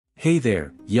Hey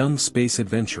there, young space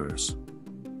adventurers.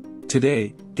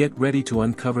 Today, get ready to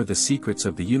uncover the secrets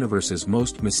of the universe's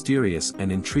most mysterious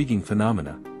and intriguing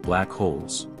phenomena, black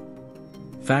holes.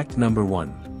 Fact number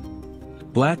 1.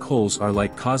 Black holes are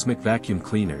like cosmic vacuum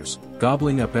cleaners,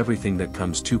 gobbling up everything that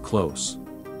comes too close.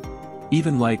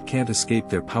 Even light can't escape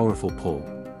their powerful pull.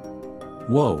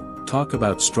 Whoa, talk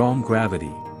about strong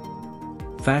gravity.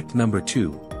 Fact number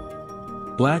 2.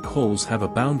 Black holes have a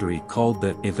boundary called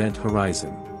the event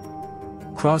horizon.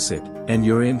 Cross it, and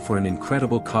you're in for an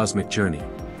incredible cosmic journey.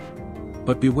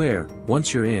 But beware,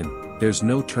 once you're in, there's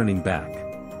no turning back.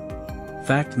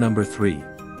 Fact number 3.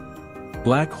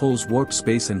 Black holes warp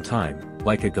space and time,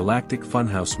 like a galactic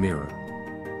funhouse mirror.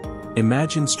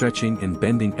 Imagine stretching and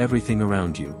bending everything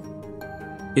around you.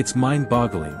 It's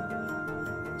mind-boggling.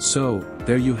 So,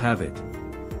 there you have it.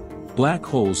 Black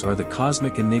holes are the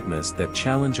cosmic enigmas that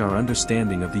challenge our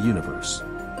understanding of the universe.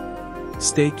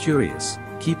 Stay curious,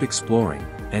 keep exploring,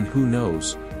 and who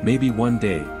knows, maybe one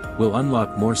day, we'll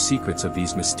unlock more secrets of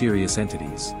these mysterious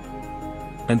entities.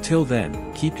 Until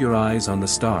then, keep your eyes on the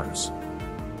stars.